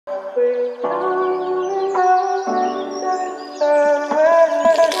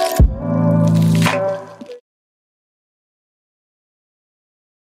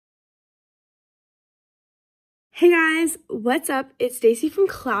Hey guys, what's up? It's Stacy from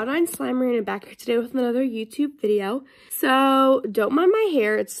CloudNineSlimery and I'm back here today with another YouTube video. So, don't mind my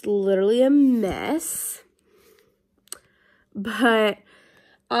hair, it's literally a mess. But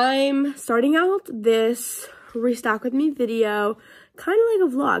I'm starting out this Restock with me video, kind of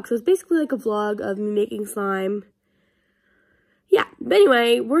like a vlog. So it's basically like a vlog of me making slime. Yeah, but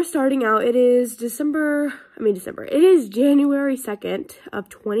anyway, we're starting out. It is It is January 2nd of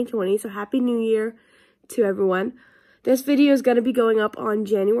 2020, so Happy New Year to everyone. This video is going to be going up on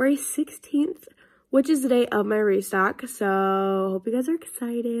January 16th, which is the day of my restock. So, hope you guys are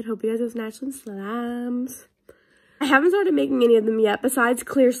excited. Hope you guys have snatched some slimes. I haven't started making any of them yet, besides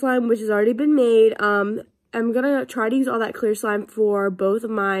clear slime, which has already been made. I'm going to try to use all that clear slime for both of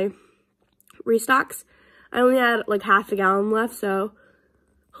my restocks. I only had like half a gallon left, so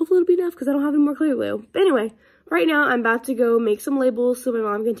hopefully it'll be enough because I don't have any more clear glue. But anyway, right now I'm about to go make some labels so my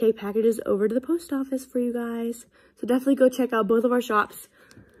mom can take packages over to the post office for you guys. So definitely go check out both of our shops.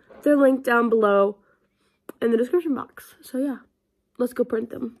 They're linked down below in the description box. So yeah, let's go print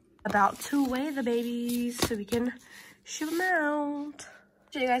them. About to weigh the babies so we can ship them out.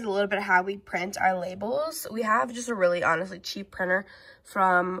 Show you guys a little bit of how we print our labels. We have just a really honestly cheap printer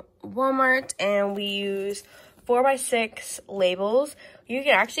from Walmart and we use 4x6 labels. You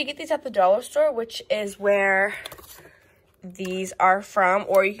can actually get these at the dollar store, which is where these are from,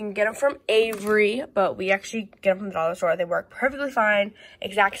 or you can get them from Avery, but we actually get them from the dollar store. They work perfectly fine,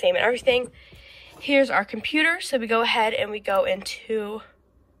 exact same and everything. Here's our computer, so we go ahead and we go into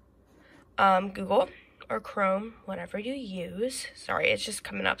Google or Chrome, whatever you use. Sorry, it's just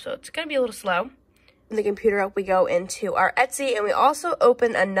coming up, so it's gonna be a little slow. In the computer up, we go into our Etsy, and we also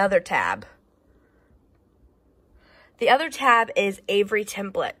open another tab. The other tab is Avery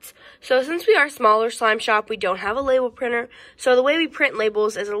templates. So since we are a smaller slime shop, we don't have a label printer. So the way we print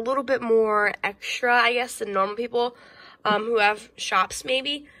labels is a little bit more extra, I guess, than normal people who have shops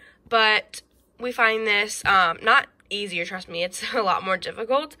maybe. But we find this not easier, trust me, it's a lot more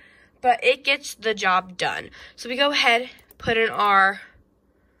difficult. But it gets the job done. So we go ahead, put in our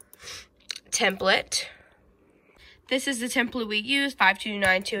template. This is the template we use,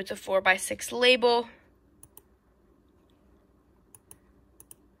 5292. It's a 4x6 label.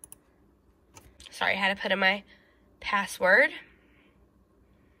 Sorry, I had to put in my password.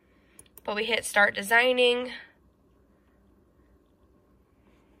 But we hit start designing.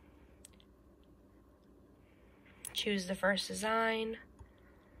 Choose the first design.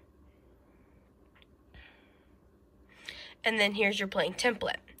 And then here's your blank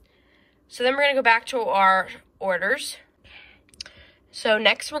template. So then we're going to go back to our orders. So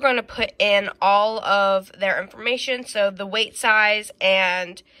next we're going to put in all of their information. So the weight size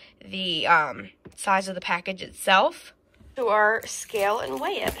and the size of the package itself. To our scale and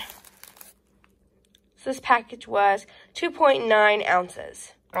weigh it. So this package was 2.9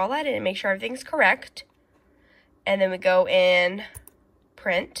 ounces. All that in, make sure everything's correct. And then we go in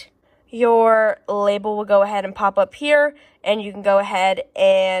print. Your label will go ahead and pop up here, and you can go ahead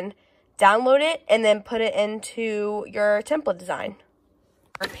and download it and then put it into your template design.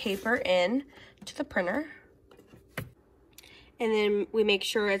 Our paper in to the printer, and then we make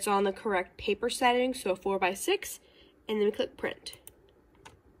sure it's on the correct paper setting, so 4x6, and then we click print.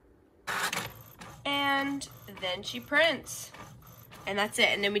 And then she prints, and that's it.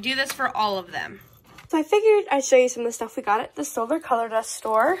 And then we do this for all of them. So I figured I'd show you some of the stuff we got at the Silver Color Dust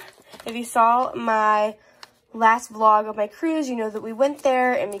store. If you saw my last vlog of my cruise, you know that we went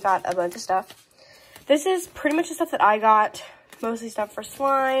there and we got a bunch of stuff. This is pretty much the stuff that I got. Mostly stuff for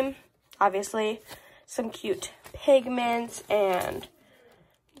slime, obviously. Some cute pigments and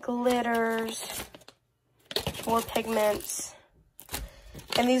glitters, more pigments.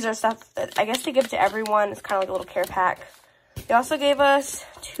 And these are stuff that I guess they give to everyone. It's kind of like a little care pack. They also gave us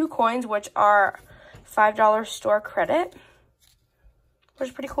 2 coins, which are $5 store credit, which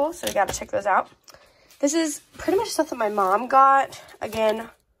is pretty cool, so we gotta check those out. This is pretty much stuff that my mom got. Again,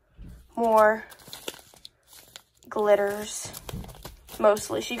 more glitters,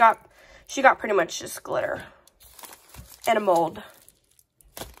 mostly. She got pretty much just glitter and a mold.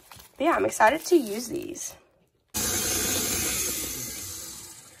 But yeah, I'm excited to use these.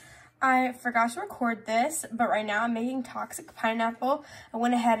 I forgot to record this, but right now I'm making Toxic Pineapple. I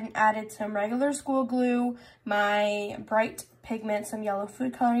went ahead and added some regular school glue, my bright pigment, some yellow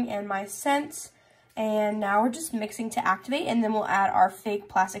food coloring, and my scents. And now we're just mixing to activate, and then we'll add our fake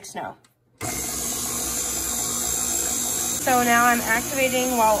plastic snow. So now I'm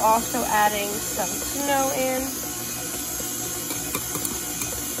activating while also adding some snow in,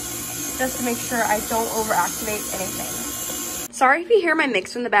 just to make sure I don't overactivate anything. Sorry if you hear my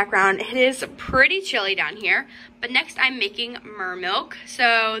mixer in the background. It is pretty chilly down here. But next I'm making Mermilk.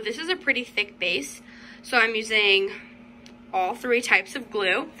 So this is a pretty thick base. So I'm using all 3 types of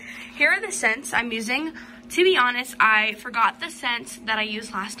glue. Here are the scents I'm using. To be honest, I forgot the scents that I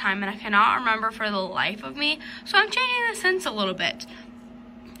used last time and I cannot remember for the life of me. So I'm changing the scents a little bit.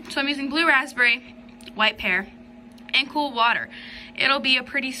 So I'm using blue raspberry, white pear, and cool water. It'll be a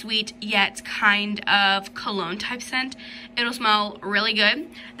pretty sweet yet kind of cologne type scent. It'll smell really good.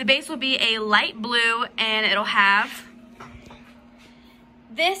 The base will be a light blue and it'll have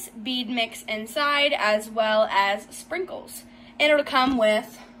this bead mix inside as well as sprinkles. And it'll come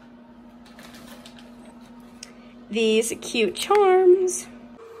with these cute charms.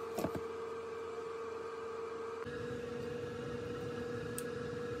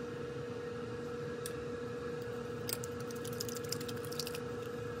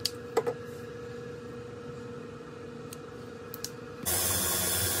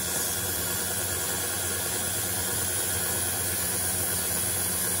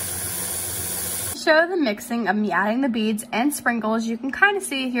 Show the mixing of me adding the beads and sprinkles. You can kind of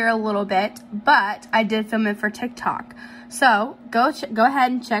see it here a little bit, but I did film it for TikTok. So go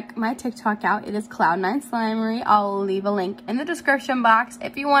ahead and check my TikTok out. It is CloudNineSlimery. I'll leave a link in the description box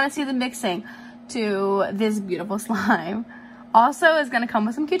if you want to see the mixing to this beautiful slime. Also, it's going to come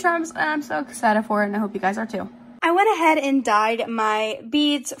with some cute charms, and I'm so excited for it, and I hope you guys are too. I went ahead and dyed my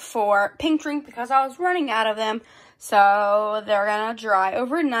beads for pink drink because I was running out of them. So they're gonna dry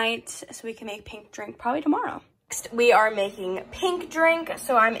overnight so we can make pink drink probably tomorrow. Next, we are making pink drink.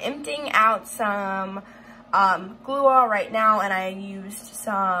 So I'm emptying out some glue all right now, and I used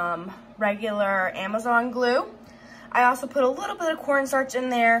some regular Amazon glue. I also put a little bit of cornstarch in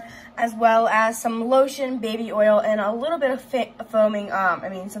there, as well as some lotion, baby oil, and a little bit of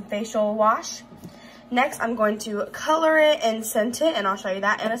some facial wash. Next, I'm going to color it and scent it, and I'll show you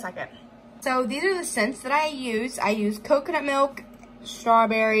that in a second. So these are the scents that I use. I use coconut milk,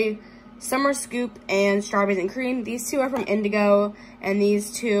 strawberry, summer scoop, and strawberries and cream. These 2 are from Indigo, and these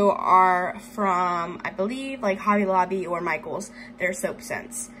 2 are from, I believe, like Hobby Lobby or Michael's. They're soap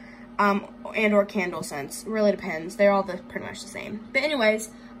scents, and or candle scents. Really depends. They're all pretty much the same. But anyways,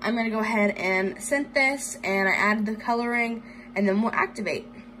 I'm gonna go ahead and scent this, and I added the coloring, and then we'll activate.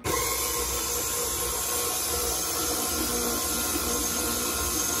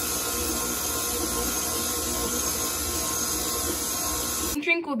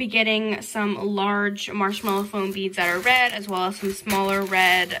 Drink will be getting some large marshmallow foam beads that are red, as well as some smaller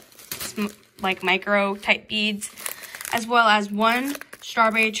red, like micro type beads, as well as 1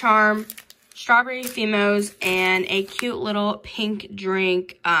 strawberry charm, strawberry Fimos, and a cute little pink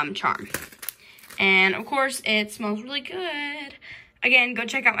drink charm. And of course, it smells really good. Again, go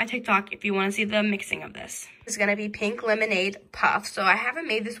check out my TikTok if you want to see the mixing of this. It's gonna be pink lemonade puff. So I haven't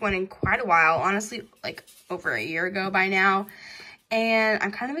made this one in quite a while, honestly, like over a year ago by now. And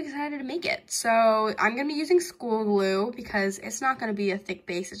I'm kind of excited to make it. So I'm going to be using school glue because it's not going to be a thick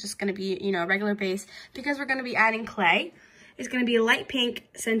base. It's just going to be, you know, a regular base because we're going to be adding clay. It's going to be light pink,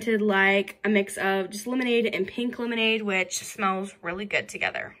 scented like a mix of just lemonade and pink lemonade, which smells really good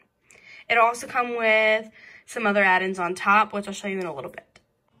together. It'll also come with some other add-ins on top, which I'll show you in a little bit.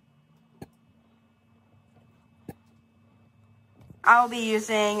 I'll be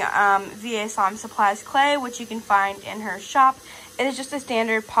using VA Slime Supplies clay, which you can find in her shop. It is just a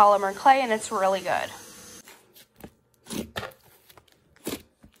standard polymer clay, and it's really good.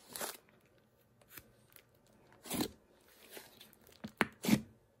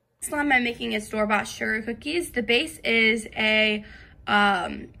 Slime I'm making is store-bought sugar cookies. The base is a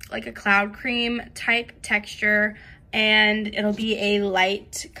like a cloud cream type texture, and it'll be a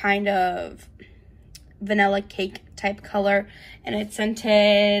light kind of vanilla cake type color, and it's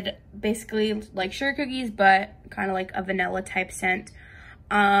scented basically like sugar cookies, but kind of like a vanilla type scent.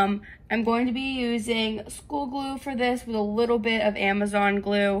 I'm going to be using school glue for this with a little bit of Amazon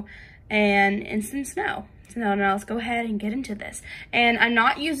glue and instant snow. So now let's go ahead and get into this. And I'm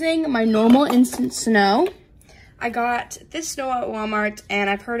not using my normal instant snow. I got this snow at Walmart, and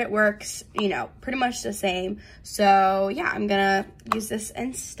I've heard it works, you know, pretty much the same. So yeah, I'm gonna use this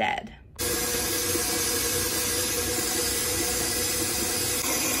instead.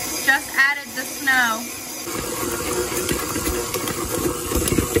 Just added the snow.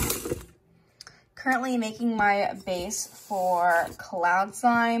 Currently making my base for Cloud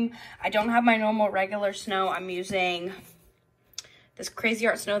Slime. I don't have my normal regular snow. I'm using this Crazy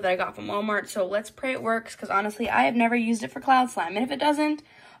Art snow that I got from Walmart. So let's pray it works, because honestly, I have never used it for Cloud Slime. And if it doesn't,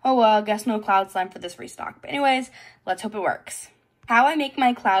 oh well, guess no Cloud Slime for this restock. But anyways, let's hope it works. How I make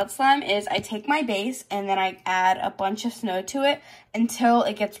my cloud slime is I take my base and then I add a bunch of snow to it until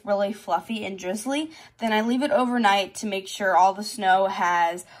it gets really fluffy and drizzly. Then I leave it overnight to make sure all the snow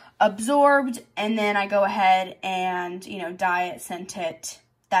has absorbed, and then I go ahead and, you know, dye it, scent it,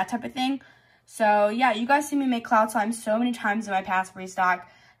 that type of thing. So yeah, you guys see me make cloud slime so many times in my past restock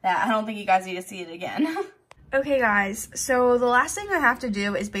that I don't think you guys need to see it again. Okay guys, so the last thing I have to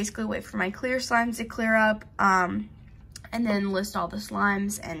do is basically wait for my clear slimes to clear up, and then list all the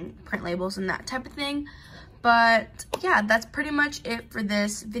slimes and print labels and that type of thing. But yeah, that's pretty much it for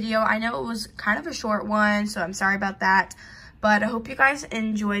this video. I know it was kind of a short one, so I'm sorry about that. But I hope you guys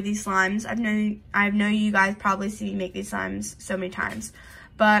enjoy these slimes. I know you guys probably see me make these slimes so many times.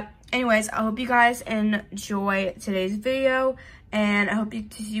 But anyways, I hope you guys enjoy today's video, and I hope to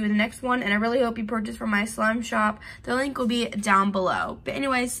see you in the next one. And I really hope you purchase from my slime shop. The link will be down below. But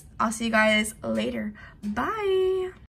anyways, I'll see you guys later. Bye.